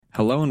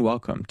Hello and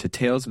welcome to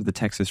Tales of the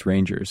Texas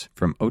Rangers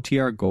from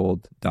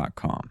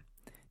OTRGold.com.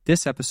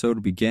 This episode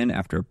will begin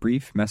after a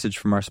brief message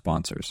from our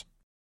sponsors.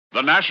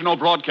 The National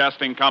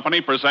Broadcasting Company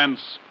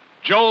presents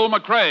Joel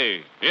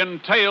McCrea in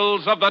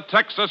Tales of the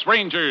Texas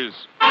Rangers.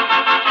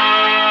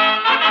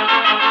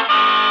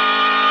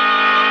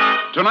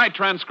 Tonight,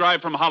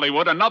 transcribed from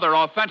Hollywood, another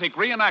authentic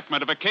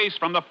reenactment of a case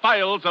from the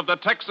files of the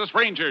Texas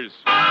Rangers.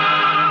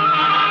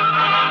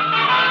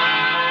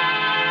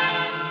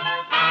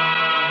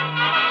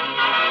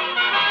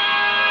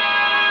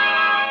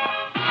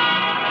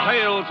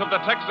 Tales of the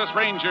Texas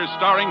Rangers,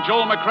 starring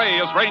Joel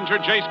McCrea as Ranger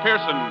Jace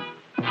Pearson.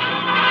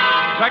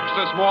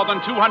 Texas, more than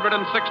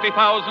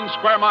 260,000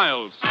 square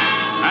miles,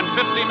 and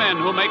 50 men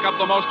who make up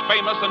the most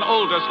famous and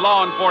oldest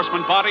law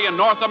enforcement body in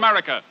North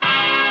America.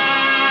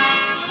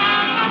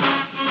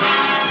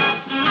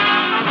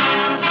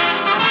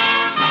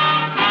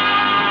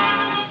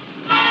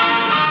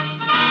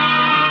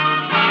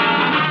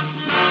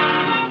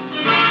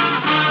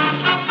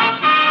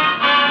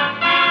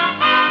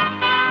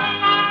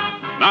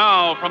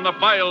 Now, from the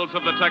files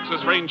of the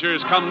Texas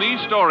Rangers come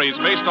these stories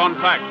based on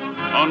fact.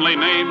 Only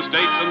names,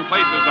 dates, and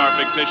places are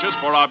fictitious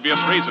for obvious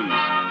reasons.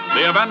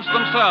 The events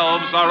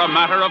themselves are a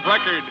matter of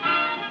record.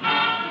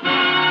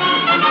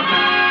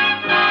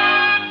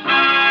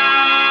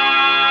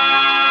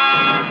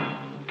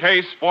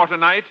 Case for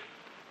tonight,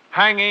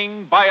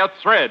 Hanging by a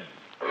Thread.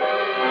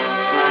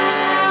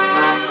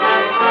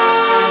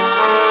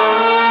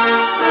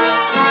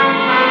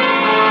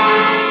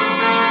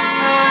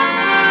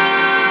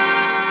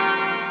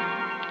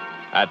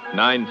 At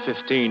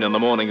 9:15 on the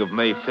morning of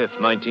May 5th,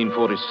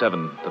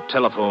 1947, the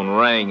telephone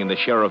rang in the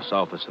sheriff's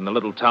office in the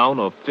little town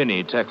of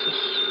Finney, Texas.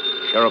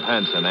 Sheriff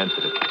Hansen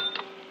answered it.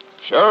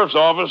 Sheriff's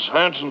office,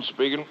 Hanson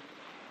speaking.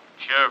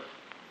 Sheriff,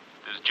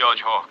 this is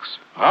George Hawks.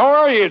 How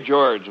are you,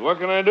 George? What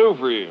can I do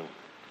for you?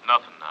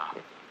 Nothing now.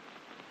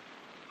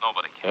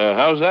 Nobody can.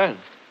 How's that?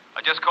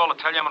 I just called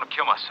to tell you I'm going to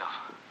kill myself.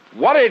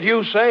 What did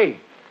you say?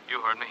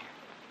 You heard me.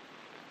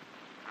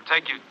 It'll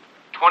take you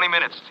 20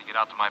 minutes to get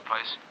out to my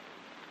place.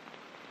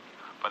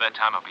 By that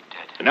time, I'll be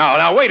dead.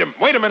 Now, wait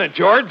a minute,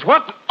 George.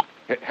 What?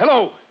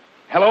 Hello?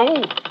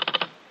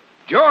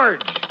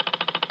 George!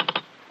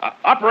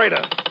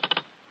 Operator!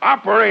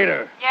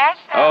 Yes,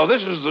 sir? Oh,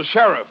 this is the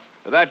sheriff.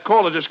 That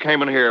caller just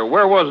came in here.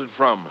 Where was it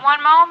from?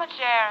 One moment,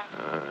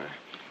 Sheriff.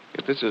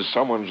 If this is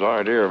someone's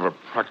idea of a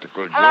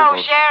practical joke...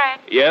 Hello, Sheriff.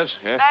 Yes?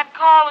 That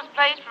call was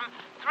placed from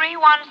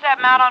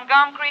 317 out on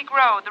Gum Creek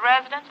Road, the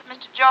residence of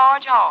Mr.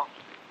 George Hawks.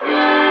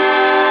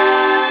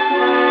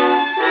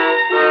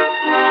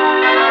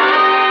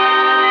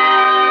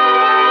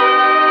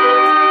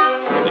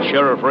 The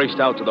sheriff raced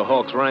out to the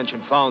Hawks Ranch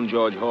and found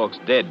George Hawks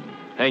dead,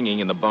 hanging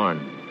in the barn.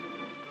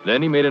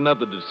 Then he made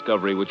another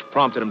discovery which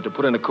prompted him to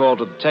put in a call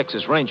to the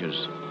Texas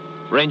Rangers.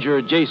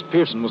 Ranger Jace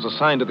Pearson was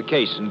assigned to the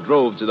case and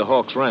drove to the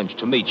Hawks Ranch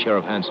to meet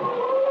Sheriff Hansen.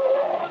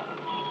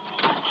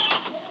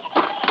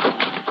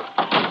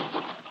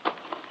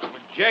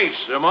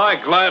 Jace, am I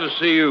glad to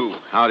see you.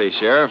 Howdy,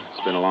 Sheriff.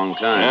 It's been a long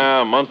time.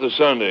 Yeah, a month of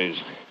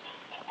Sundays.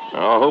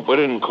 Now, I hope I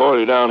didn't call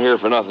you down here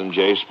for nothing,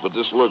 Jace, but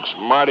this looks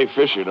mighty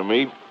fishy to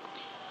me.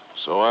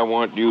 So I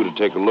want you to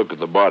take a look at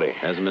the body.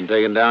 Hasn't been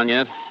taken down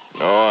yet?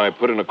 No, I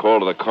put in a call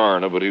to the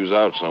coroner, but he was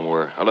out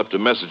somewhere. I left a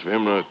message for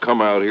him to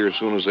come out here as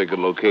soon as they could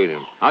locate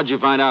him. How'd you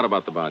find out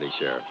about the body,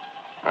 Sheriff?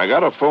 I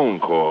got a phone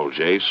call,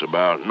 Jace,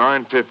 about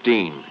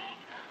 9:15.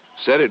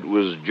 Said it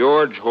was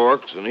George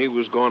Hawks and he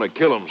was going to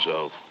kill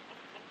himself.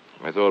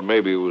 I thought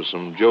maybe it was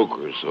some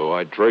joker, so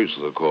I traced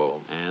the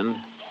call. And?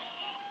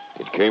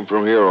 It came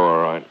from here, all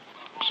right.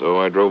 So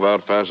I drove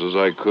out fast as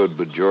I could,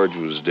 but George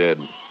was dead.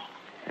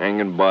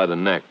 Hanging by the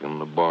neck in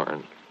the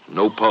barn.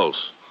 No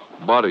pulse.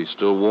 Body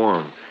still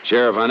warm.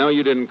 Sheriff, I know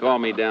you didn't call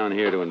me down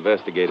here to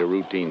investigate a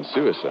routine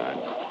suicide.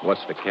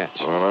 What's the catch?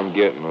 Well, I'm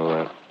getting to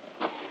that.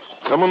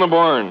 Come in the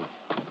barn.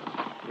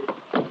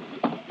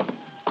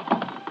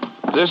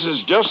 This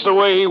is just the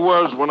way he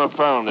was when I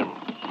found him.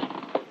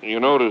 You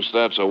notice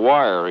that's a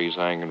wire he's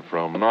hanging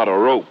from, not a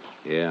rope.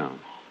 Yeah.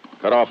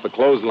 Cut off the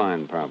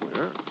clothesline, probably.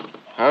 Yeah.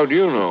 How'd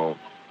you know?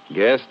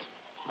 Guessed.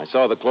 I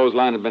saw the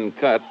clothesline had been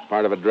cut,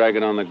 part of it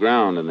dragging on the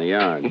ground in the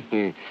yard.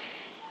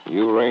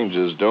 You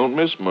Rangers don't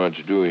miss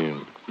much, do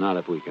you? Not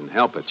if we can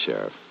help it,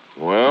 Sheriff.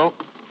 Well,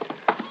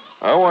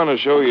 I want to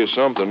show you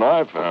something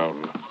I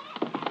found.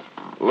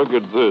 Look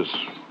at this,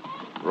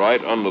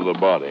 right under the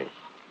body.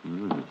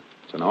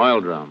 It's an oil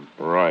drum.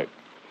 Right.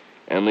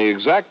 And the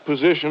exact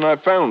position I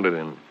found it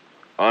in,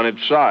 on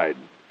its side.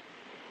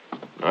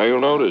 Now,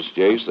 you'll notice,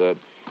 Jace, that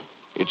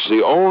it's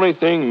the only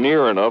thing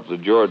near enough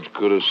that George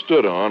could have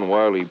stood on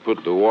while he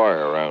put the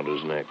wire around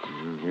his neck.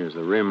 Here's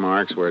the rim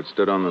marks where it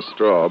stood on the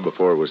straw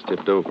before it was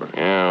tipped over.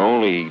 Yeah,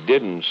 only he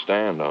didn't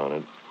stand on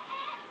it.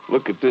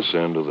 Look at this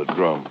end of the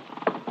drum.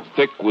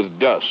 Thick with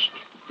dust.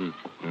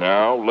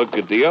 Now, look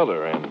at the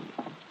other end.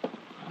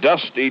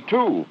 Dusty,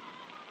 too.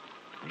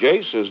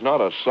 Jace, there's not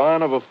a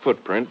sign of a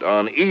footprint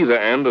on either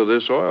end of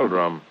this oil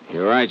drum.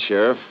 You're right,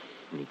 Sheriff.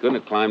 He couldn't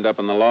have climbed up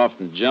in the loft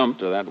and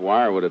jumped, or that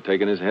wire would have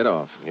taken his head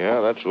off.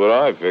 Yeah, that's what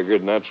I figured,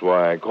 and that's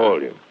why I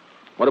called you.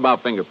 What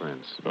about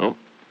fingerprints? No,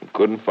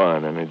 couldn't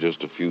find any,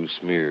 just a few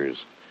smears.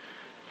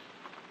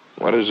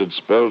 What does it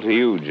spell to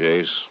you,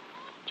 Jace?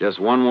 Just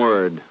one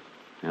word,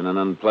 and an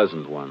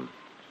unpleasant one.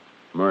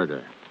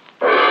 Murder.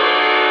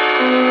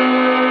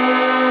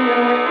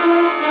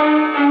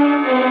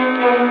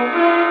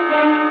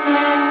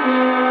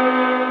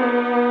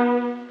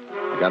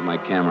 I got my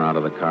camera out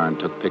of the car and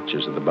took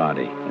pictures of the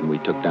body. And we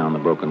took down the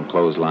broken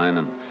clothesline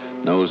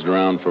and nosed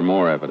around for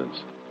more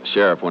evidence. The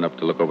sheriff went up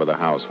to look over the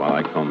house while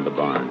I combed the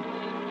barn.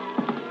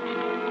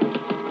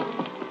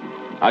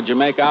 How'd you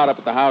make out up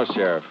at the house,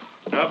 Sheriff?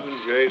 Nothing,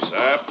 Jace.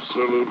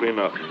 Absolutely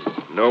nothing.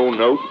 No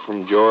note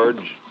from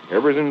George.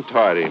 Everything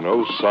tidy.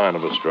 No sign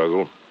of a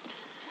struggle.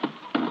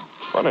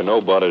 Funny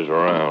nobody's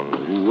around.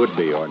 Who would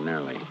be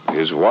ordinarily?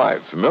 His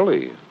wife,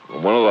 Millie.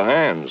 One of the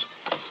hands.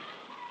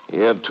 He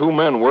had 2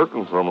 men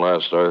working for him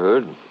last I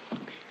heard.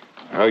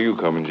 How you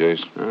coming,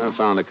 Jace? I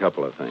found a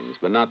couple of things,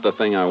 but not the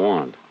thing I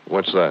want.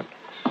 What's that?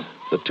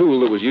 The tool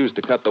that was used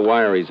to cut the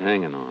wire he's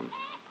hanging on.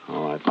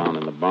 All I found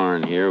in the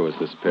barn here was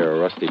this pair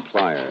of rusty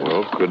pliers.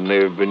 Well, couldn't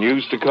they have been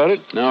used to cut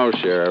it? No,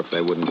 Sheriff,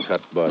 they wouldn't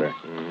cut butter.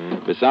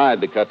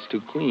 Besides, the cut's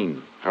too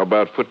clean. How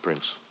about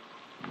footprints?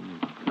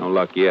 No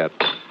luck yet.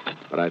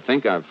 But I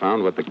think I've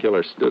found what the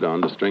killer stood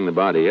on to string the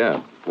body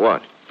up.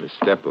 What? The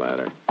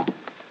stepladder.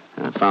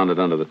 I found it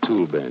under the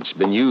tool bench.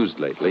 Been used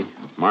lately.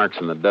 Marks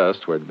in the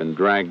dust where it'd been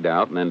dragged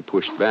out and then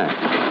pushed back.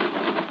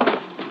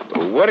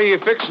 Well, what are you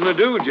fixing to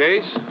do,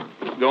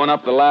 Jace? Going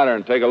up the ladder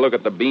and take a look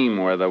at the beam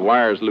where the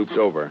wire's looped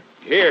over.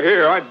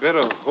 Here, I'd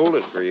better hold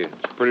it for you.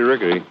 It's pretty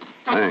rickety.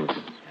 Thanks.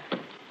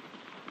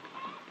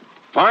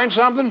 Find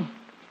something?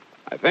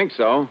 I think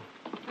so.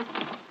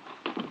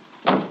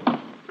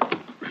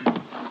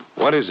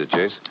 What is it,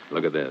 Jace?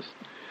 Look at this.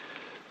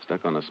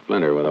 Stuck on a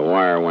splinter where the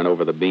wire went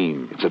over the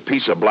beam. It's a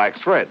piece of black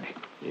thread.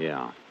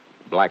 Yeah.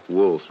 Black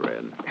wool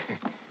thread.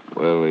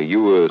 Well, are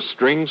you a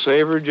string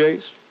saver,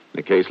 Jace?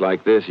 In a case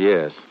like this,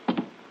 yes.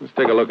 Let's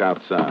take a look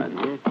outside.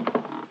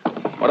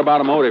 What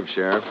about a motive,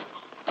 Sheriff?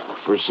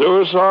 For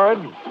suicide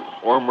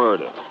or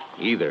murder?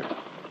 Either.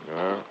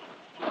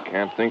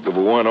 Can't think of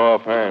a one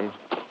offhand.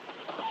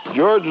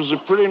 George was a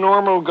pretty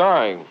normal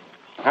guy.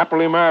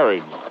 Happily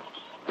married.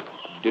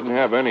 Didn't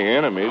have any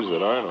enemies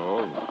that I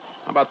know.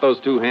 How about those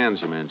 2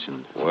 hands you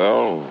mentioned?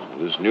 Well,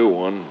 this new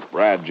one,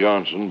 Brad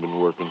Johnson, been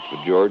working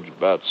for George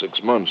about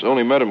 6 months.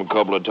 Only met him a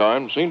couple of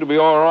times. Seemed to be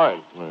all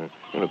right.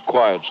 In a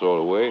quiet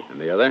sort of way. And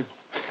the other?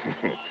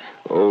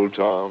 Old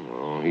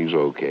Tom, he's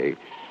okay.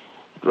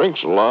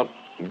 Drinks a lot.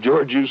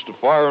 George used to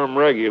fire him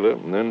regular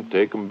and then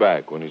take him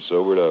back when he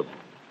sobered up.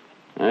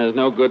 There's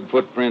no good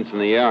footprints in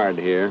the yard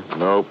here.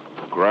 Nope.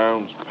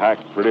 Ground's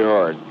packed pretty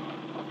hard.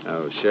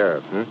 Oh,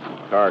 Sheriff.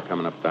 Car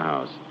coming up the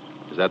house.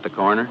 Is that the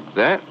coroner?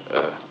 That?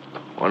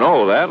 Well,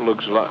 no, that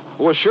looks like...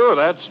 Well, sure,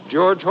 that's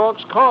George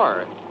Hawks'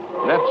 car.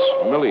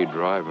 That's Millie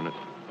driving it.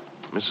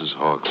 Mrs.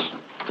 Hawks.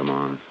 Come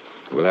on.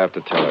 We'll have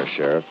to tell her,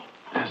 Sheriff.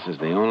 This is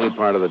the only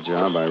part of the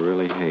job I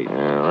really hate.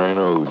 Yeah, I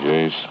know,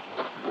 Jace.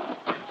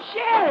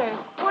 Sheriff,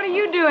 what are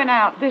you doing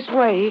out this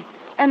way?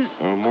 And...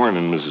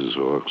 Morning, Mrs.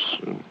 Hawks.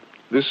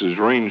 This is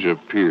Ranger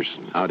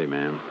Pearson. Howdy,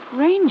 ma'am.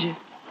 Ranger?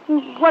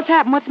 What's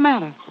happened? What's the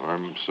matter?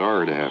 I'm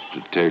sorry to have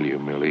to tell you,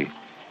 Millie,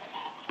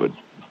 but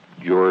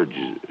George...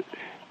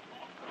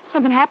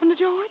 Something happened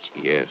to George?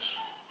 Yes.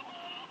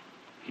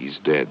 He's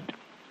dead.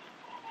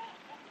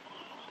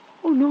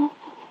 Oh, no.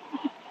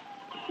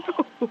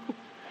 No.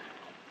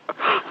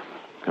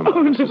 Come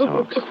on, Mrs.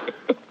 Hawks.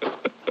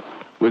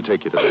 We'll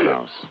take you to the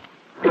house.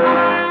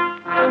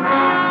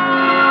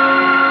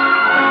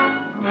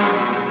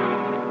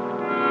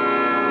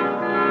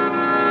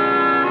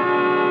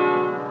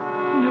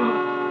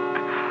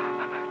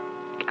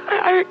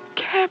 I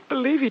can't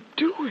believe he'd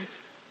do it.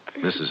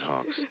 Mrs.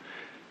 Hawks,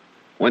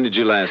 when did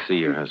you last see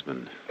your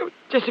husband?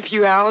 Just a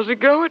few hours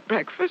ago at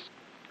breakfast.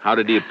 How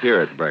did he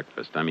appear at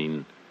breakfast? I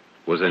mean,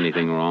 was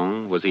anything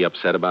wrong? Was he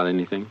upset about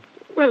anything?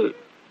 Well,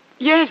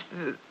 yes,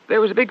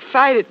 there was a big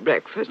fight at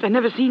breakfast. I'd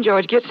never seen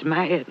George get so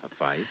mad. A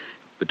fight?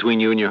 Between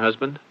you and your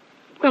husband?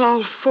 Well,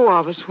 all 4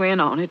 of us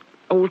went on it.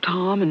 Old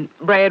Tom and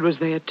Brad was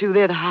there, too.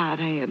 They're the hired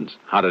hands.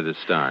 How did it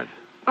start?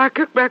 I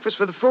cooked breakfast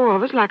for the 4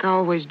 of us, like I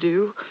always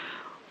do.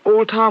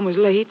 Old Tom was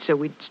late, so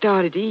we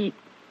started to eat.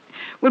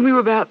 When we were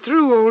about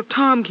through, old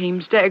Tom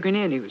came staggering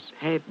in. He was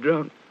half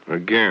drunk.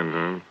 Again,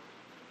 huh?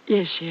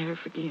 Yes, Sheriff,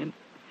 again.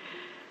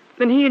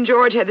 Then he and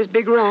George had this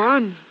big row,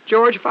 and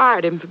George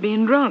fired him for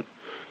being drunk.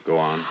 Go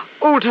on.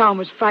 Old Tom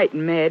was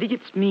fighting mad. He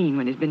gets mean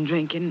when he's been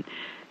drinking.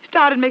 He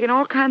started making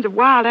all kinds of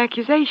wild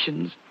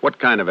accusations. What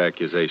kind of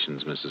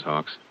accusations, Mrs.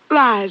 Hawks?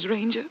 Lies,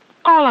 Ranger.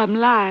 All of them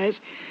lies.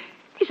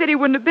 He said he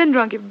wouldn't have been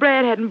drunk if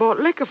Brad hadn't bought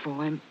liquor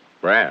for him.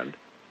 Brad?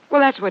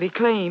 Well, that's what he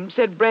claimed.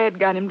 Said Brad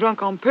got him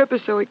drunk on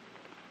purpose so he...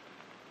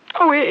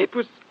 Oh, it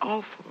was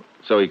awful.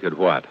 So he could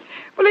what?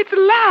 Well, it's a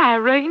lie,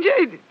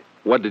 Ranger.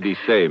 What did he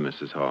say,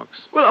 Mrs. Hawks?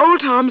 Well, old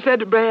Tom said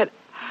to Brad,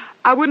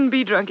 I wouldn't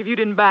be drunk if you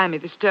didn't buy me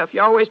the stuff.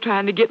 You're always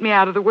trying to get me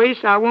out of the way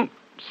so I won't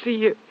see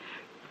you...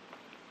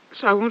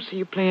 So I won't see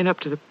you playing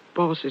up to the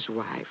boss's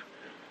wife.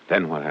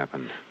 Then what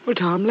happened? Well,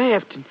 Tom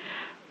laughed, and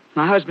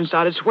My husband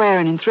started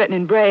swearing and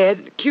threatening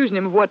Brad, accusing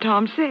him of what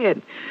Tom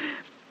said.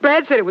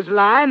 Brad said it was a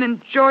lie, and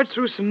then George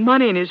threw some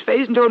money in his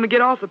face and told him to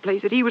get off the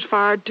place, that he was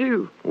fired,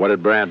 too. What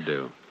did Brad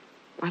do?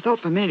 I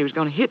thought for a minute he was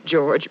going to hit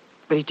George,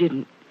 but he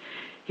didn't.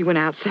 He went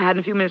outside, and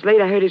a few minutes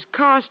later I heard his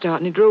car start,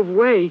 and he drove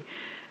away.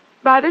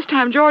 By this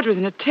time, George was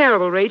in a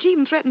terrible rage. He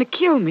even threatened to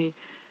kill me.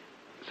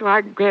 So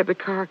I grabbed the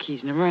car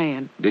keys and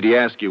ran. Did he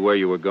ask you where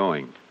you were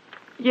going?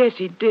 Yes,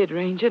 he did,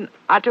 Ranger. And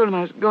I told him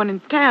I was going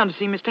into town to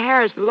see Mr.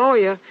 Harris, the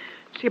lawyer,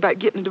 see about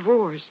getting a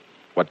divorce.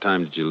 What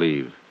time did you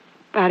leave?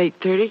 About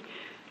 8:30.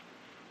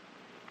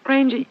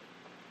 Ranger,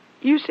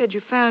 you said you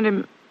found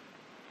him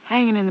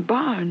hanging in the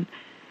barn.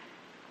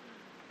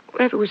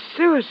 Well, if it was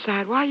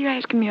suicide, why are you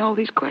asking me all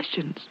these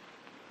questions?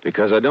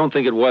 Because I don't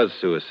think it was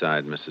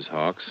suicide, Mrs.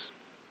 Hawks.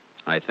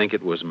 I think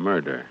it was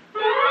murder.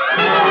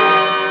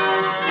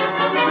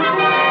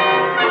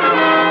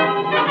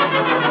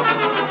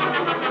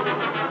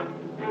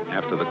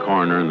 After the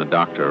coroner and the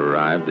doctor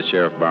arrived, the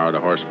sheriff borrowed a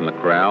horse from the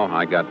corral.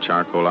 I got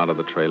charcoal out of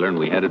the trailer, and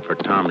we headed for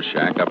Tom's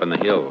shack up in the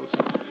hills.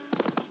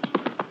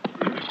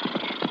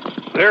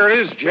 There it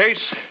is, Jace.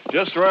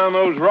 Just around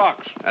those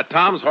rocks. That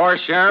Tom's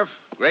horse, Sheriff?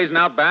 Grazing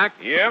out back?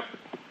 Yep.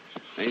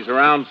 He's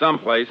around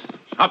someplace.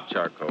 Up,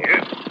 charcoal.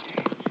 Yep.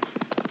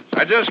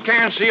 I just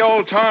can't see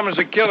old Tom as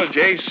a killer,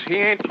 Jace. He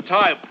ain't the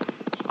type.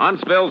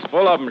 Huntsville's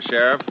full of them,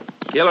 Sheriff.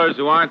 Killers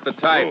who aren't the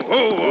type.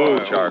 Oh,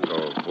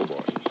 charcoal. Oh,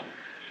 boy.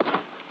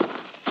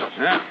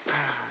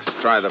 Yeah.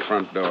 Let's try the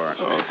front door.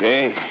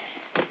 Okay.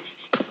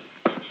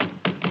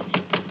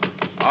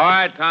 All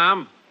right,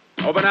 Tom.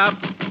 Open up.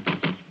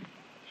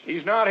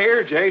 He's not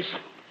here, Jace.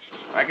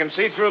 I can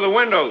see through the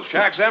windows.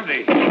 Shack's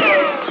empty.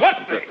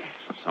 What the?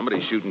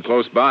 Somebody's shooting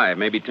close by.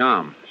 Maybe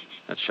Tom.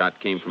 That shot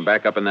came from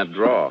back up in that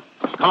draw.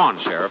 Come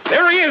on, Sheriff.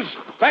 There he is.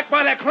 Back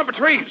by that clump of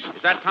trees.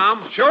 Is that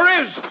Tom? Sure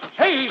is.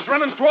 Hey, he's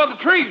running toward the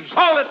trees.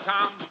 Hold it,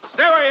 Tom.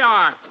 Stay where you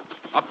are.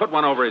 I'll put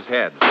one over his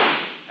head.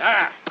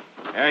 Yeah,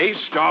 he's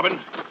starving.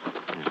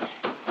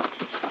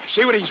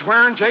 See what he's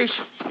wearing, Jace?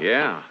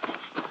 Yeah.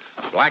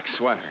 Black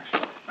sweater.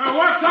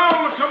 What's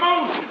all the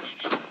commotion?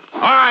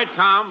 All right,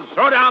 Tom.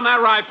 Throw down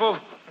that rifle.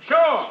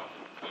 Sure,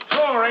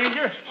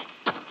 Ranger.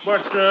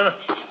 But,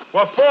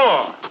 what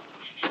for?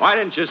 Why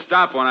didn't you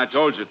stop when I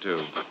told you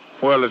to?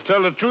 Well, to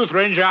tell the truth,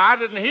 Ranger, I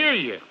didn't hear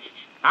you.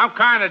 I'm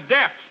kind of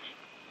deaf.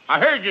 I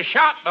heard you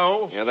shot,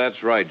 though. Yeah,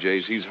 that's right,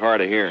 Jace. He's hard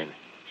of hearing.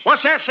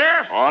 What's that,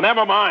 Sheriff? Oh,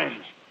 never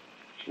mind.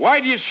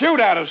 Why'd you shoot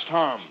at us,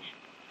 Tom?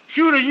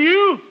 Shoot at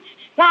you?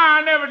 Why,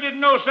 I never did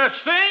no such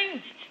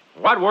thing.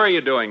 What were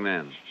you doing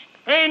then?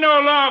 Ain't no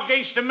law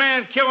against a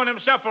man killing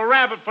himself a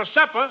rabbit for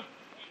supper.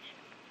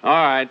 All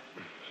right.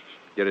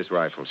 Get his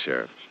rifle,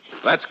 Sheriff.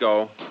 Let's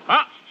go.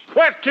 Huh?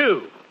 Where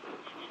to?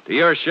 To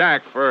your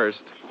shack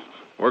first.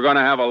 We're going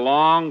to have a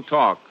long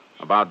talk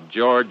about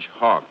George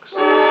Hawks.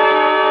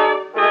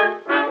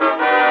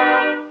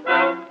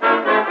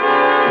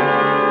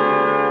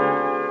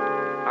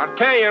 I'll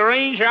tell you,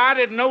 Ranger, I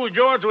didn't know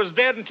George was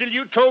dead until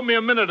you told me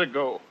a minute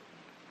ago.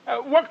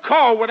 What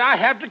call would I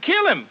have to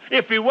kill him?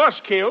 If he was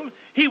killed,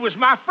 he was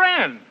my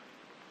friend.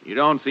 You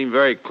don't seem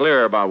very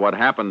clear about what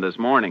happened this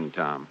morning,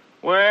 Tom.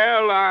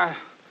 Well, I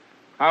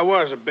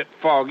was a bit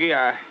foggy.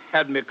 I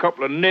had me a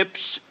couple of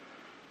nips.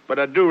 But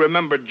I do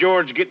remember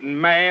George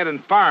getting mad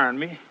and firing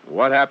me.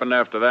 What happened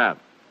after that?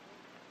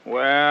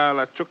 Well,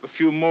 I took a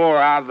few more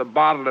out of the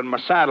bottle in my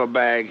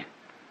saddlebag.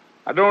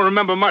 I don't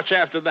remember much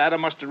after that. I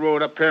must have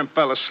rode up here and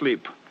fell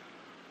asleep.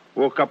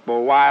 Woke up a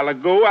while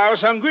ago. I was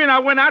hungry, and I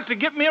went out to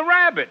get me a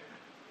rabbit.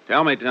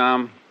 Tell me,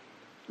 Tom,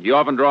 do you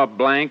often draw a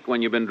blank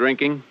when you've been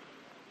drinking?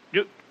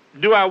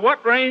 Do I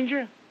what,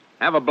 Ranger?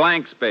 Have a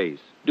blank space.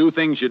 Do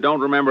things you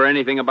don't remember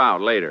anything about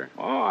later.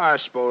 Oh, I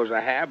suppose I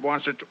have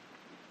once or twice.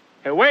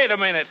 Hey, wait a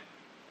minute.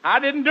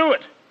 I didn't do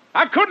it.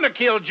 I couldn't have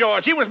killed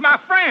George. He was my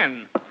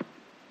friend.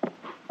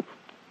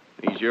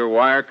 These your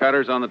wire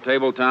cutters on the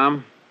table,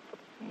 Tom?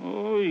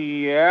 Oh,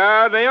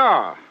 yeah, they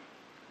are.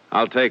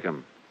 I'll take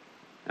them.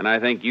 And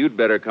I think you'd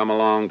better come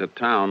along to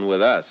town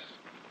with us.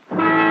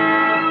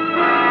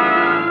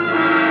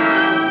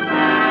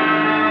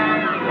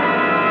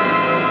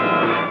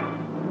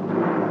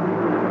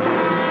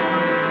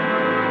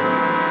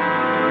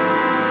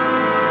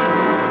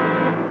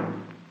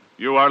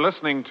 You are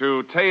listening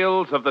to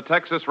Tales of the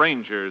Texas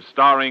Rangers,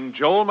 starring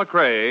Joel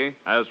McCrea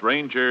as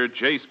Ranger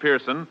Jace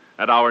Pearson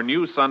at our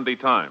new Sunday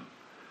time.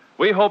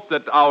 We hope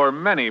that our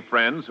many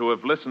friends who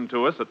have listened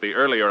to us at the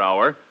earlier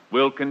hour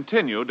will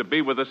continue to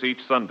be with us each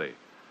Sunday.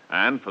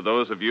 And for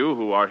those of you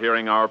who are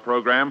hearing our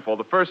program for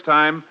the first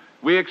time,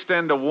 we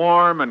extend a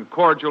warm and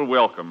cordial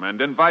welcome and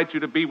invite you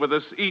to be with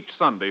us each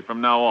Sunday from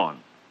now on.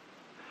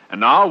 And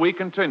now we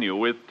continue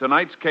with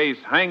tonight's case,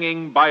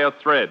 Hanging by a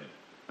Thread,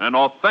 an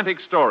authentic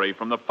story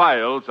from the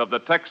files of the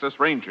Texas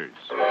Rangers.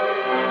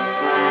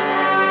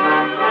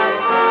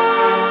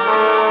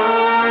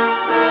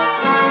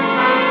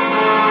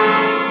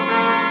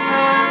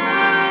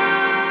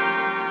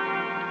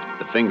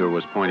 The finger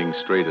was pointing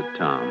straight at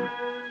Tom.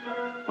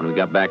 When we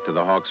got back to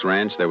the Hawks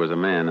Ranch, there was a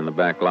man in the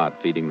back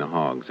lot feeding the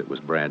hogs. It was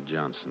Brad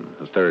Johnson,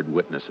 the third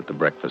witness at the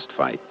breakfast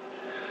fight.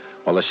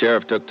 While the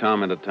sheriff took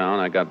Tom into town,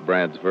 I got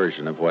Brad's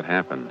version of what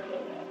happened.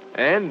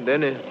 And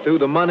then he threw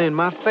the money in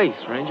my face,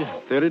 Ranger.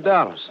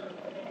 $30.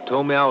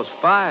 Told me I was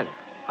fired.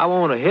 I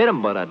wanted to hit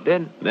him, but I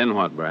didn't. Then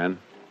what, Brad?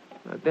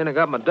 Then I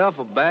got my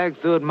duffel bag,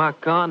 threw it in my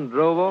car, and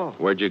drove off.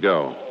 Where'd you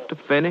go? To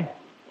Finney.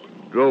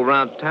 Drove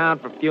around town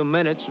for a few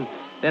minutes, and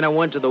then I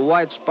went to the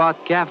White Spot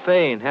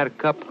Cafe and had a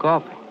cup of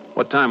coffee.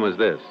 What time was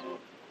this?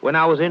 When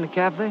I was in the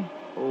cafe?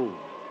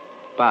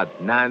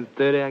 About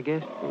 9:30, I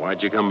guess.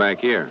 Why'd you come back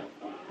here?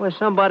 Well,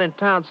 somebody in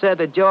town said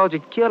that George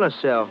had killed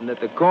herself and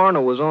that the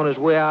coroner was on his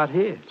way out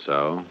here.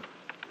 So?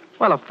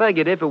 Well, I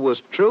figured if it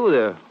was true,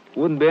 there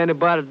wouldn't be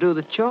anybody to do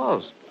the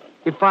chores.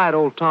 He fired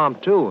old Tom,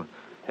 too.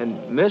 And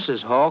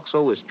Mrs. Hawks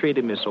always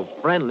treated me so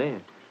friendly.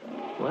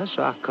 Well,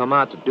 so I come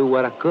out to do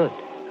what I could.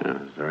 Yeah,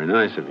 that's very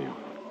nice of you.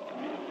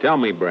 Tell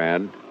me,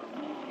 Brad,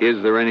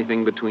 is there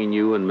anything between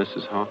you and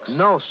Mrs. Hawks?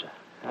 No, sir.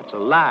 That's a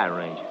lie,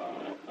 Ranger.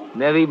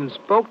 Never even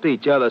spoke to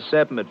each other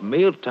except at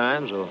meal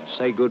times or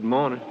say good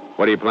morning.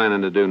 What are you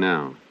planning to do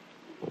now?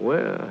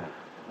 Well,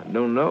 I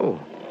don't know.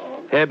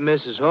 Help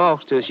Mrs.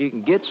 Hawks till she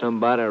can get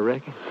somebody, I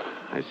reckon.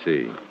 I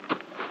see.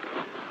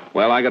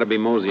 Well, I gotta be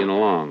moseying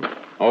along.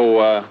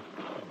 Oh,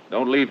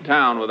 don't leave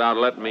town without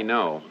letting me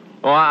know.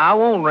 Oh, I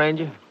won't,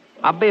 Ranger.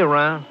 I'll be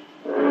around.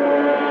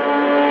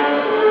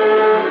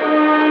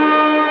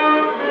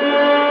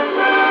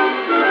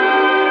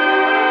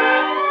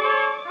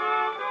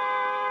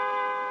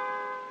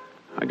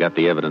 I got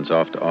the evidence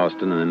off to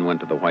Austin and then went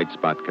to the White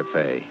Spot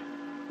Cafe.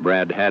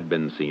 Brad had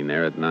been seen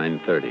there at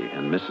 9:30,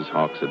 and Mrs.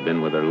 Hawks had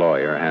been with her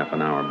lawyer half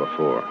an hour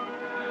before.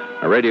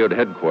 I radioed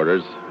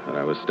headquarters that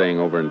I was staying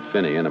over in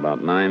Finney, and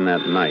about 9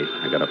 that night,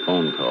 I got a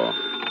phone call.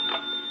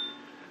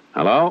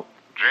 Hello?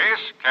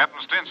 Jace, Captain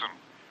Stinson.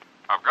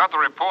 I've got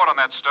the report on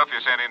that stuff you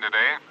sent in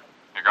today.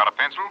 You got a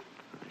pencil?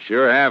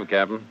 Sure have,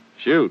 Captain.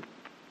 Shoot.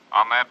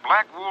 On that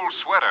black wool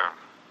sweater,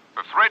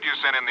 the thread you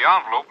sent in the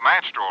envelope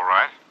matched all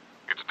right.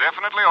 It's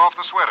definitely off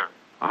the sweater.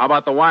 How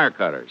about the wire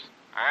cutters?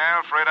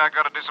 Well, afraid I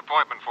got a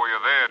disappointment for you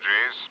there,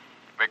 Jace.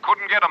 They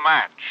couldn't get a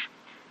match.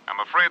 I'm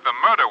afraid the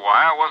murder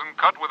wire wasn't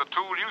cut with the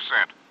tool you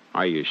sent.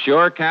 Are you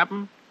sure,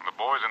 Captain? The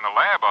boys in the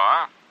lab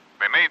are.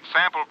 They made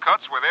sample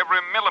cuts with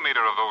every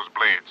millimeter of those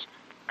blades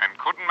and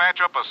couldn't match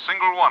up a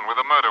single one with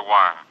a murder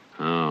wire.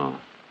 Oh.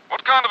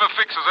 What kind of a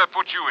fix does that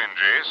put you in,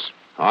 Jace?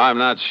 Oh, I'm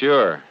not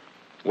sure.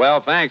 Well,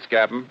 thanks,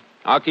 Captain.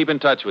 I'll keep in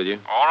touch with you.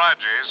 All right,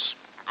 Jace.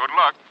 Good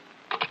luck.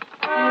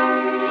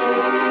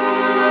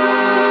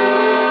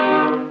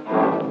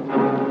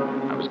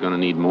 I was going to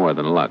need more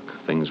than luck.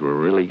 Things were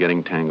really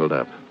getting tangled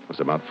up. It was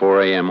about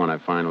 4 a.m. when I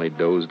finally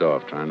dozed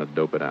off trying to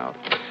dope it out.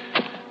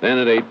 Then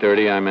at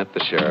 8:30, I met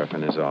the sheriff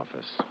in his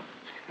office.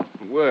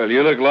 Well,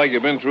 you look like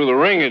you've been through the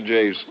ringer,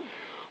 Jace.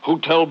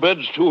 Hotel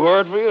bed's too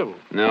hard for you?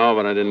 No,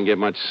 but I didn't get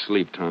much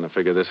sleep trying to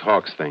figure this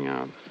Hawks thing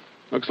out.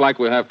 Looks like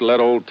we'll have to let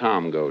old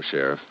Tom go,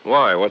 Sheriff.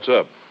 Why? What's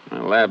up?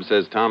 The lab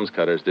says Tom's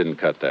cutters didn't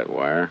cut that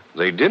wire.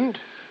 They didn't?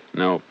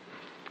 No.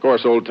 Of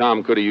course, old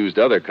Tom could have used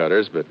other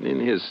cutters, but in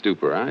his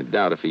stupor, I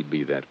doubt if he'd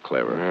be that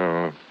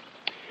clever.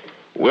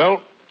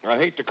 Well, I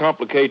hate to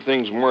complicate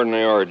things more than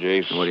they are,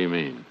 Jace. What do you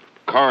mean?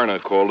 Coroner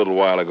called a little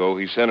while ago.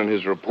 He's sending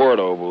his report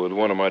over with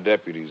one of my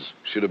deputies.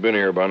 Should have been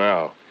here by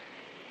now.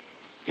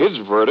 His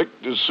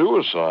verdict is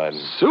suicide.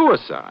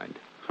 Suicide?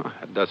 Oh,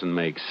 that doesn't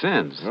make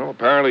sense. Well,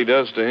 apparently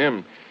does to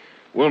him.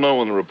 We'll know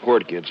when the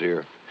report gets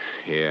here.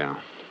 Yeah.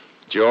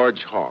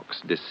 George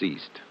Hawks,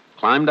 deceased.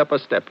 Climbed up a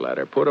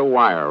stepladder, put a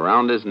wire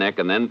around his neck,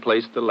 and then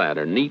placed the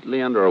ladder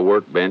neatly under a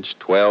workbench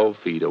 12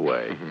 feet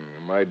away.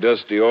 My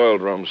dusty oil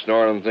drum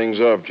snoring things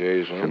up,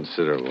 Jason.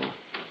 Considerable.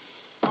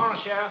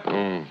 Morning,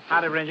 Sheriff.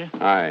 Howdy, Ranger.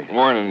 Hi.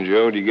 Morning,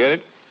 Joe. Did you get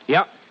it?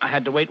 Yep. I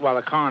had to wait while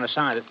the coroner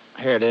signed it.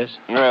 Here it is.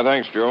 Yeah,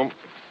 thanks, Joe.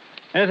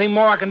 Anything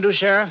more I can do,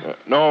 Sheriff?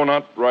 No,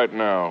 not right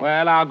now.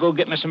 Well, I'll go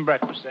get me some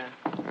breakfast then.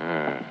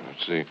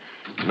 Let's see.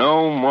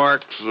 No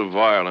marks of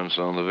violence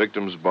on the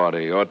victim's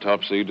body.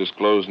 Autopsy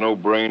disclosed no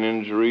brain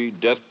injury.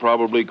 Death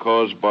probably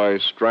caused by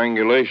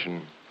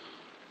strangulation.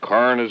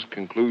 Coroner's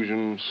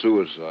conclusion,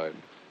 suicide.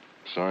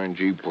 Signed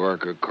G.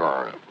 Parker,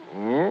 coroner.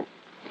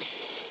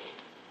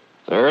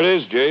 There it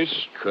is,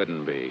 Jace.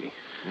 Couldn't be.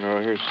 Now,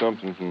 here's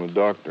something from the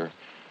doctor.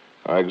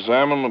 I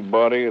examined the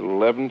body at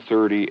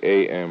 11:30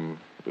 a.m.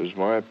 It is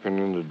my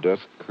opinion the death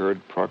occurred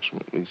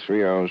approximately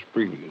 3 hours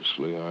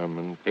previously.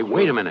 Hey,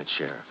 wait a minute,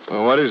 Sheriff.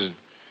 What is it?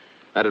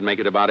 That'd make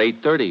it about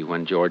 8:30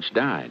 when George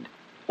died.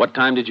 What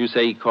time did you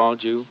say he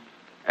called you?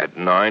 At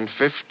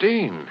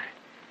 9:15.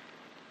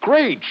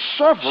 Great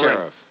suffering.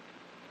 Sheriff,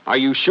 are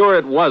you sure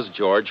it was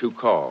George who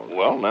called?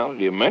 Well, now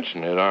that you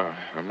mention it,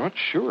 I'm not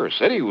sure.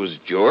 Said he was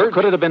George.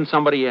 Could it have been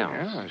somebody else?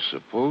 Yeah, I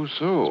suppose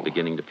so. It's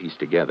beginning to piece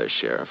together,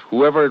 Sheriff.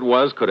 Whoever it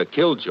was could have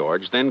killed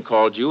George, then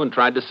called you and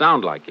tried to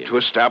sound like him. To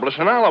establish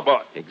an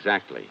alibi.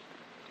 Exactly.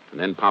 And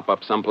then pop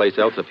up someplace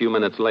else a few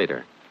minutes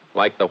later.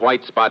 Like the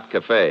White Spot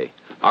Cafe.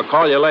 I'll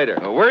call you later.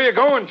 Where are you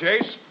going,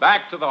 Chase?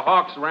 Back to the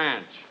Hawks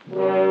Ranch.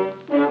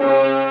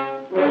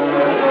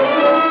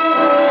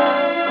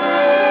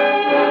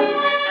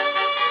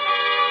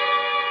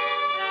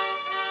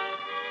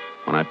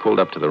 When I pulled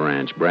up to the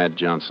ranch, Brad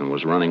Johnson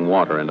was running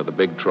water into the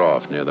big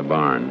trough near the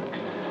barn.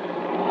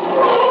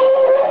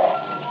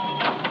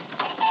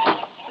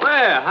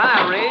 Well,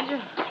 hi,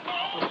 Ranger.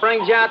 What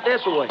brings you out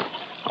this way?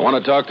 I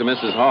want to talk to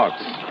Mrs.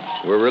 Hawks.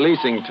 We're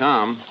releasing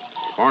Tom.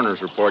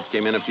 Coroner's report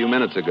came in a few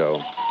minutes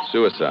ago.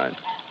 Suicide.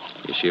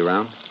 Is she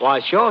around? Why,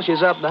 sure,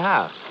 she's up the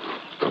house.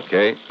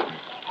 Okay.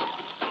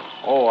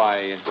 Oh,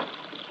 I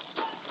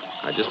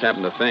just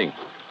happened to think.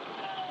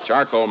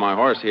 Charcoal, my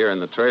horse here in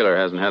the trailer,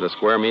 hasn't had a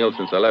square meal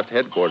since I left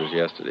headquarters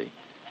yesterday.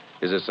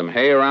 Is there some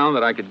hay around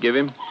that I could give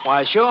him?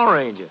 Why, sure,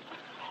 Ranger.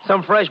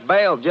 Some fresh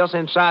bale just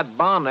inside the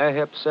barn there,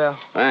 help yourself.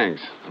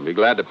 Thanks. I'll be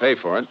glad to pay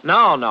for it.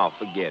 No,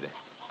 forget it.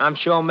 I'm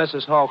sure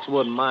Mrs. Hawks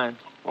wouldn't mind.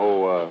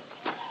 Oh,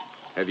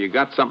 have you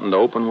got something to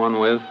open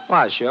one with?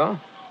 Why, sure.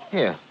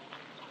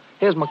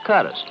 Here's my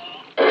cutters.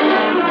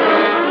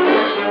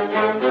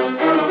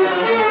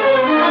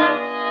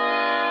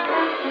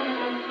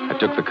 I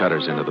took the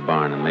cutters into the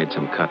barn and made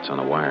some cuts on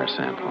a wire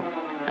sample.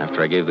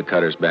 After I gave the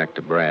cutters back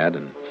to Brad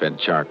and fed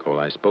charcoal,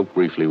 I spoke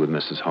briefly with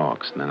Mrs.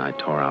 Hawks, and then I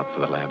tore out for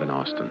the lab in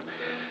Austin.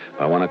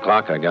 By 1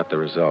 o'clock, I got the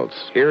results.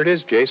 Here it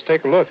is, Jace.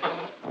 Take a look.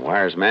 The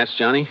wires match,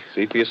 Johnny?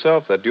 See for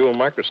yourself. That dual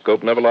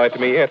microscope never lied to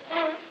me yet.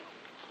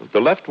 The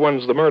left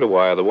one's the murder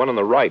wire. The one on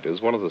the right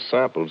is one of the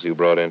samples you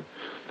brought in.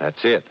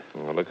 That's it.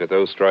 Well, look at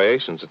those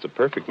striations. It's a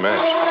perfect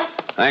match.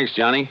 Thanks,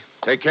 Johnny.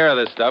 Take care of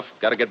this stuff.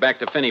 Got to get back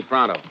to Finney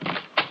pronto.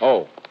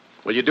 Oh,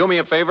 will you do me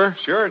a favor?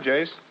 Sure,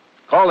 Jace.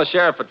 Call the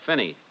sheriff at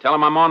Finney. Tell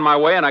him I'm on my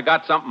way and I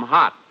got something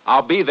hot.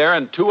 I'll be there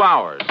in 2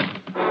 hours.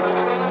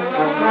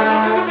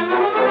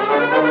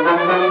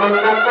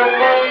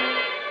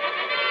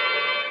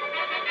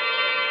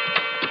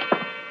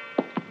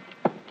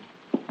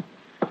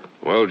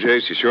 Well,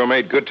 Jace, you sure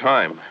made good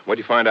time.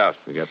 What'd you find out?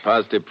 We got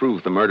positive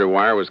proof the murder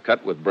wire was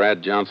cut with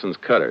Brad Johnson's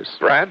cutters.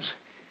 Brad's?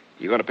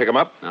 You going to pick him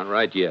up? Not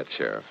right yet,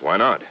 Sheriff. Why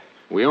not?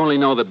 We only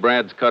know that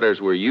Brad's cutters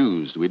were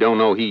used. We don't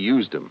know he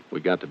used them. We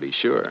got to be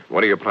sure.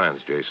 What are your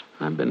plans, Jace?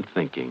 I've been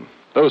thinking.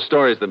 Those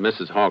stories that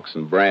Mrs. Hawks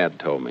and Brad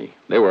told me,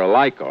 they were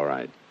alike, all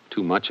right.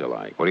 Too much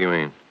alike. What do you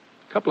mean?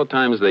 A couple of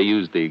times they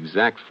used the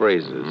exact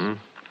phrases. Mm-hmm.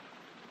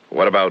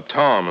 What about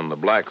Tom and the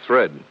black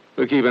thread?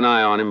 We'll keep an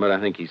eye on him, but I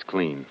think he's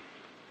clean.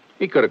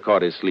 He could have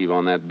caught his sleeve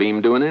on that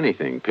beam doing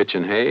anything,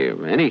 pitching hay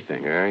or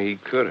anything. Yeah, he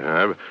could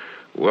have.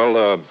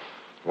 Well,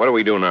 what do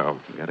we do now?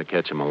 We got to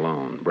catch him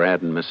alone,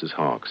 Brad and Mrs.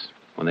 Hawks.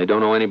 When they don't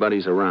know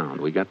anybody's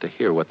around, we got to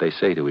hear what they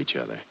say to each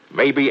other.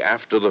 Maybe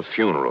after the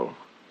funeral.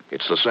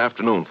 It's this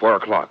afternoon, 4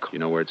 o'clock. You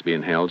know where it's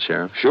being held,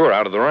 Sheriff? Sure,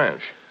 out of the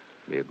ranch.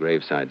 Be a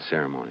graveside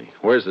ceremony.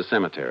 Where's the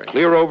cemetery?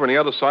 Clear over on the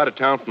other side of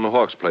town from the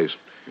Hawks' place.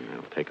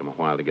 It'll take them a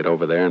while to get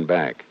over there and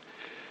back.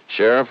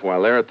 Sheriff,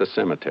 while they're at the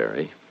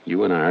cemetery,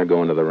 you and I are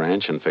going to the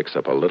ranch and fix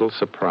up a little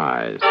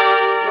surprise.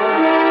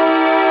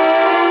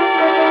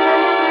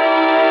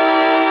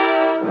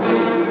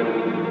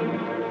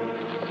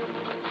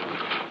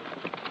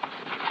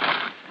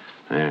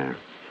 There.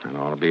 That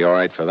ought to be all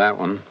right for that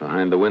one,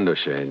 behind the window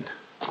shade.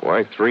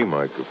 Why 3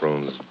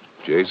 microphones?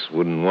 Jace,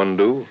 wouldn't one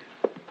do?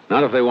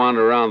 Not if they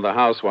wander around the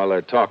house while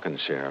they're talking,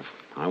 Sheriff.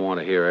 I want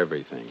to hear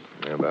everything.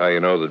 Yeah, but how do you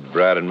know that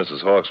Brad and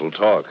Mrs. Hawks will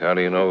talk? How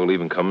do you know he'll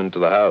even come into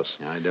the house?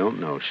 I don't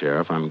know,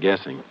 Sheriff. I'm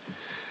guessing.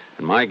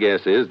 And my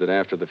guess is that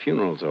after the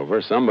funeral's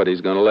over,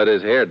 somebody's going to let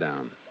his hair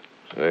down.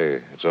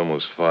 Hey, it's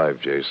almost 5,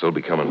 Jace. They'll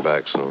be coming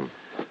back soon.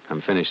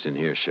 I'm finished in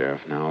here,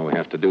 Sheriff. Now all we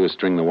have to do is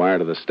string the wire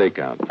to the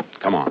stakeout.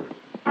 Come on.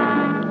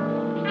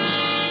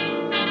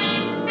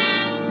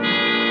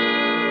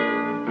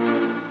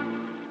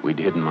 We'd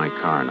hidden my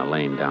car in a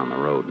lane down the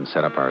road and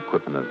set up our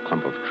equipment at a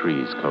clump of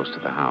trees close to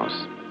the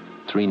house.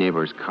 3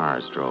 neighbors'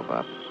 cars drove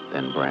up,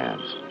 then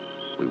Brad's.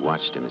 We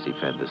watched him as he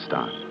fed the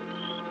stock.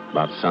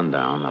 About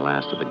sundown, the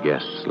last of the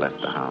guests left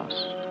the house.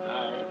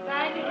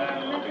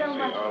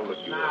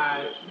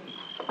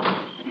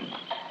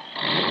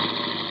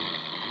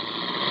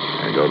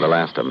 There go the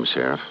last of them,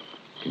 Sheriff.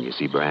 Can you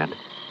see Brad?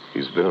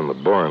 He's been in the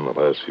barn the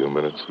last few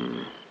minutes.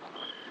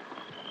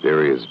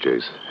 There he is,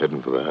 Jace,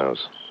 heading for the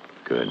house.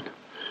 Good.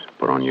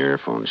 Put on your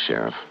earphones,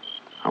 Sheriff.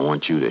 I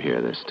want you to hear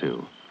this,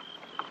 too.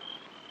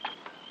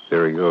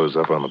 There he goes,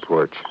 up on the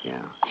porch.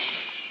 Yeah.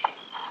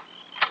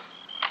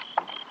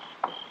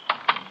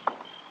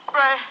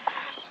 Brad.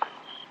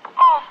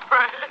 Oh,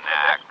 Brad.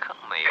 Now,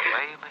 come here,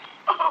 baby.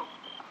 Oh,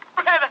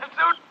 Brad, I'm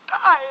so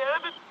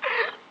tired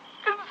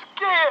and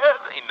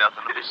scared. Ain't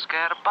nothing to be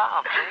scared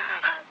about, baby.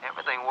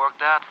 Everything worked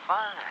out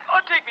fine.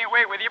 Oh, take me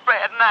away with you,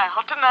 Brad, now,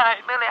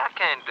 tonight. Millie, I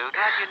can't do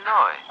that. You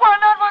know it. Why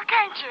not? Why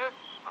can't you?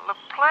 Well, the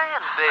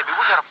plan, baby.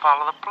 We gotta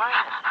follow the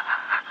plan.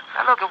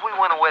 Now, look, if we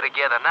went away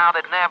together now,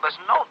 they'd nab us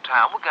no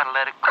time. We gotta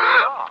let it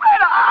clear off. Brad,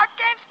 I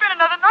can't spend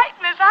another night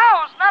in this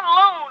house, not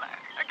alone.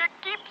 I can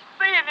keep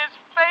seeing his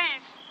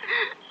face.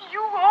 You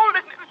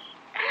holding him.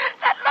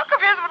 That look of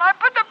his when I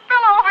put the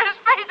pillow over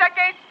his face, I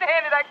can't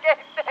stand it. I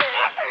can't stand it.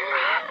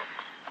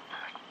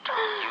 I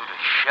told you to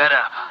shut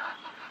up.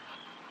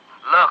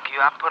 Look,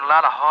 I put a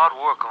lot of hard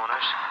work on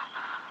us.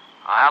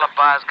 Our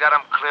alibi's got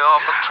him clear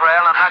off the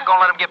trail, and I'm not gonna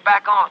let him get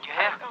back on, you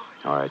hear?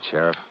 All right,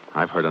 Sheriff.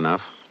 I've heard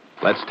enough.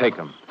 Let's take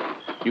him.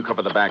 You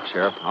cover the back,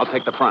 Sheriff. I'll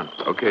take the front.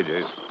 Okay,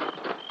 Jace.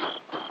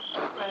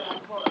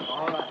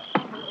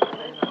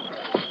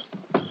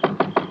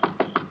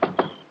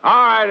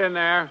 All right, in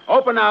there.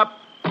 Open up.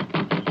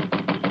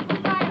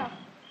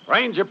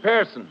 Ranger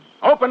Pearson,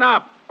 open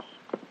up.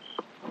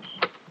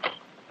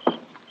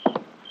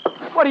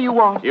 What do you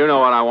want? You know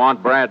what I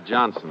want, Brad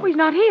Johnson. Well, he's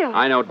not here.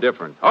 I know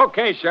different.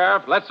 Okay,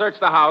 Sheriff, let's search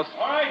the house.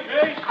 All right,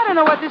 Jace. I don't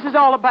know what this is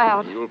all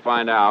about. You'll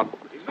find out.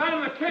 He's not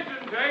in the kitchen,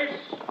 Jace.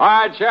 All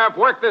right, Sheriff,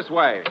 work this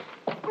way.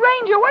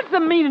 Ranger, what's the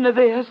meaning of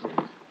this?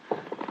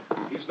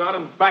 He's not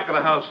in the back of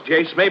the house,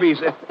 Jace. Maybe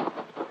he's...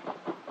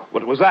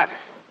 What was that?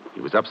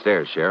 He was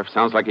upstairs, Sheriff.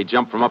 Sounds like he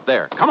jumped from up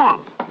there. Come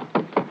on.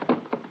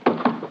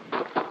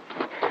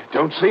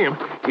 Don't see him.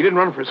 He didn't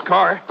run for his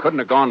car. Couldn't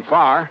have gone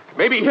far.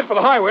 Maybe he hit for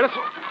the highway.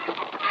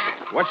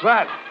 What's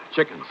that?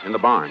 Chickens in the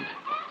barn.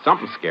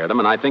 Something scared them,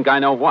 and I think I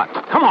know what.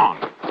 Come on.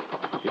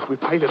 If we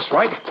play this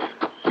right,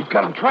 we've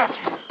got him trapped.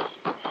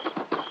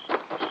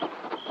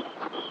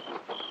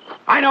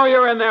 I know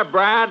you're in there,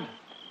 Brad.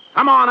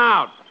 Come on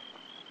out.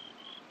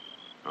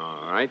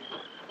 All right.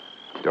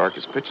 Dark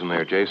as pitch in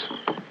there, Jace.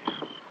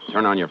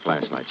 Turn on your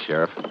flashlight,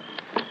 Sheriff.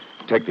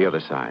 Take the other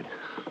side.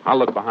 I'll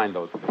look behind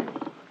those things.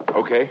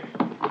 Okay.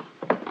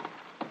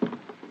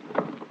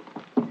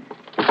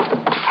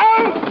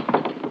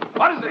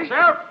 What is it,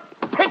 Sheriff?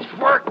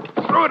 Pitchfork.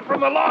 Threw it from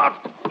the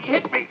loft. He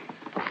hit me.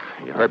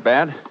 You hurt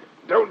bad?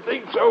 Don't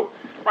think so.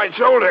 My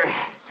shoulder.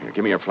 Here,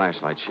 give me your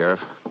flashlight, Sheriff.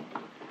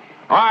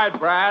 All right,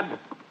 Brad.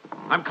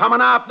 I'm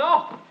coming up.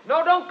 No,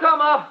 don't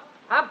come up.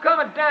 I'm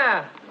coming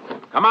down.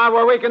 Come out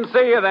where we can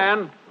see you,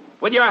 then.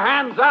 With your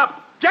hands up.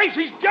 Jace,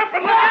 he's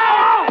jumping. Look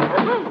out!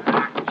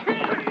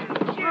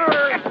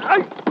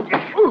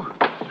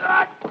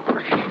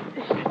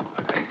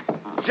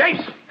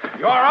 Jace,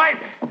 you all right?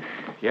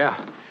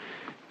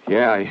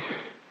 Yeah, I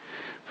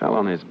fell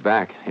on his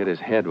back, hit his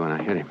head when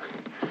I hit him.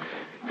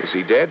 Is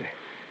he dead?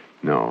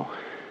 No,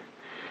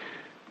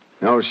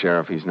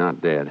 Sheriff, he's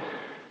not dead.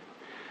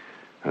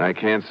 But I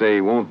can't say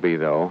he won't be,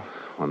 though,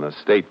 when the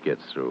state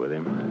gets through with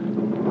him.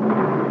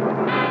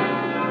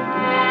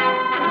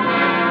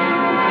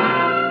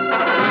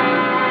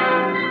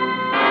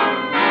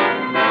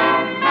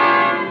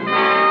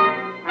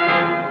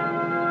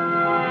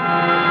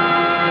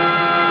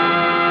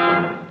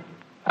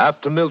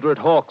 After Mildred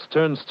Hawks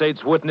turned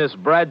state's witness,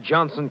 Brad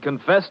Johnson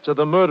confessed to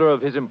the murder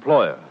of his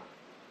employer.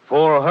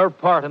 For her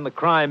part in the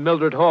crime,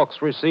 Mildred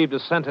Hawks received a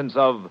sentence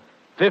of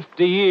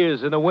 50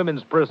 years in a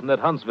women's prison at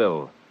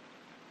Huntsville.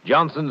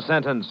 Johnson's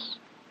sentence,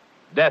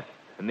 death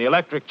in the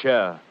electric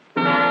chair.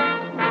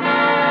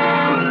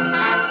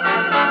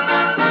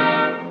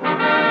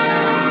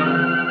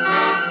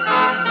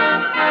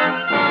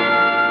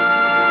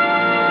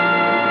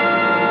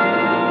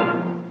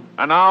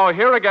 And now,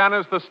 here again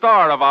is the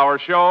star of our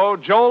show,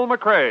 Joel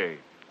McCrea.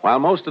 While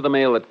most of the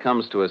mail that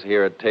comes to us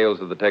here at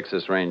Tales of the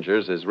Texas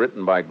Rangers is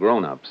written by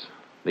grown-ups,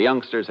 the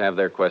youngsters have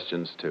their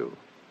questions, too.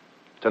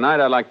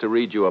 Tonight, I'd like to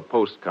read you a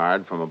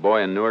postcard from a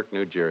boy in Newark,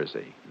 New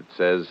Jersey. It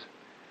says,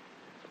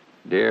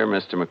 Dear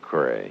Mr.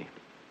 McCrea,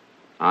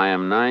 I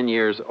am 9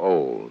 years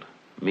old.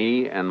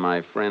 Me and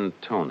my friend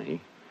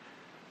Tony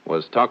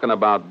was talking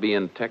about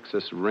being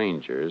Texas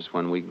Rangers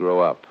when we grow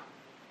up.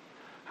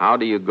 How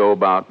do you go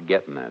about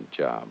getting that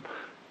job?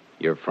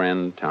 Your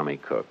friend, Tommy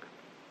Cook.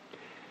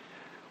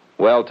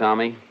 Well,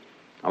 Tommy,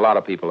 a lot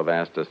of people have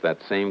asked us that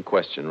same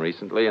question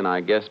recently, and I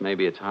guess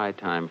maybe it's high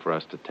time for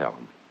us to tell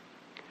them.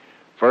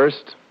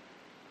 First,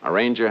 a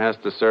ranger has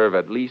to serve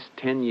at least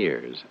 10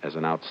 years as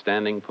an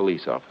outstanding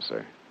police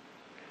officer.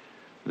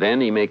 Then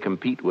he may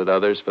compete with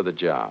others for the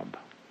job.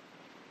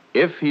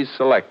 If he's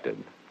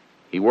selected,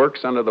 he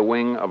works under the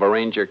wing of a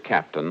ranger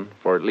captain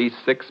for at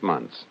least 6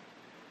 months.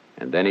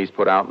 And then he's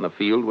put out in the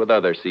field with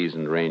other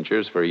seasoned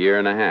rangers for a year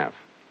and a half.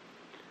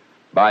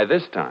 By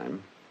this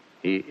time,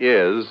 he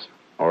is,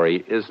 or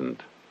he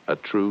isn't, a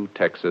true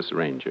Texas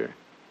Ranger.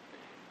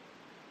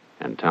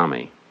 And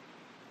Tommy,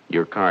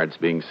 your card's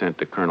being sent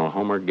to Colonel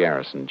Homer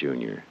Garrison,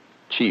 Jr.,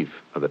 Chief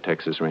of the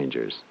Texas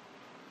Rangers.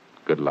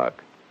 Good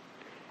luck.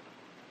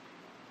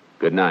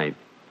 Good night.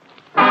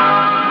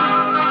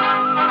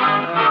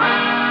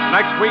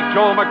 Next week,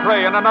 Joel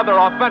McCrea in another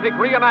authentic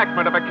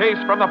reenactment of a case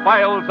from the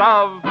files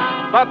of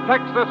the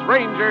Texas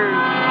Rangers.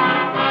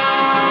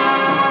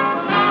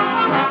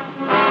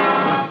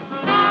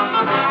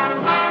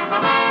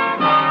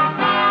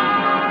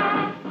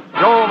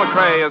 Joel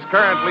McCrea is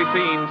currently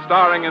seen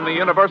starring in the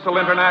Universal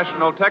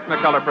International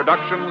Technicolor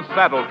production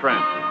Saddle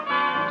Trent.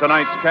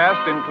 Tonight's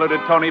cast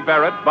included Tony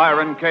Barrett,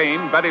 Byron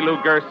Kane, Betty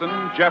Lou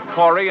Gerson, Jeff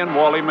Corey, and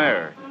Wally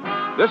Mayer.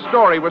 This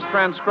story was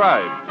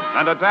transcribed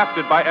and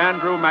adapted by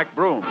Andrew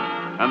McBroom,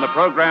 and the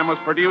program was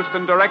produced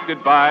and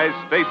directed by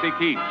Stacy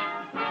Keach.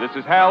 This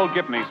is Hal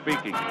Gibney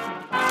speaking.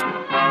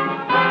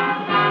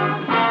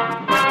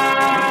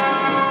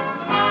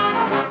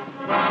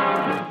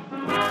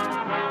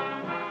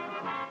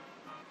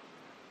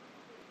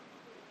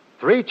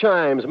 Three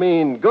chimes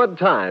mean good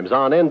times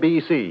on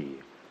NBC.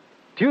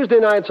 Tuesday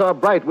nights are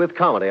bright with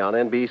comedy on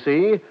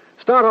NBC.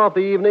 Start off the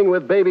evening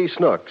with Baby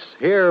Snooks.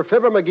 Hear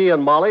Fibber McGee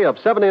and Molly of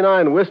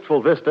 79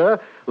 Wistful Vista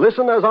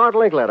listen as Art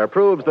Linkletter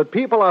proves that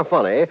people are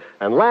funny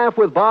and laugh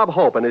with Bob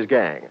Hope and his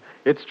gang.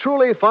 It's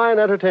truly fine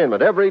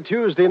entertainment every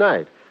Tuesday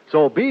night.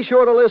 So be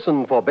sure to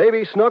listen for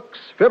Baby Snooks,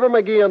 Fibber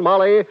McGee and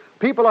Molly,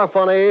 People Are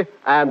Funny,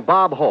 and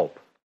Bob Hope.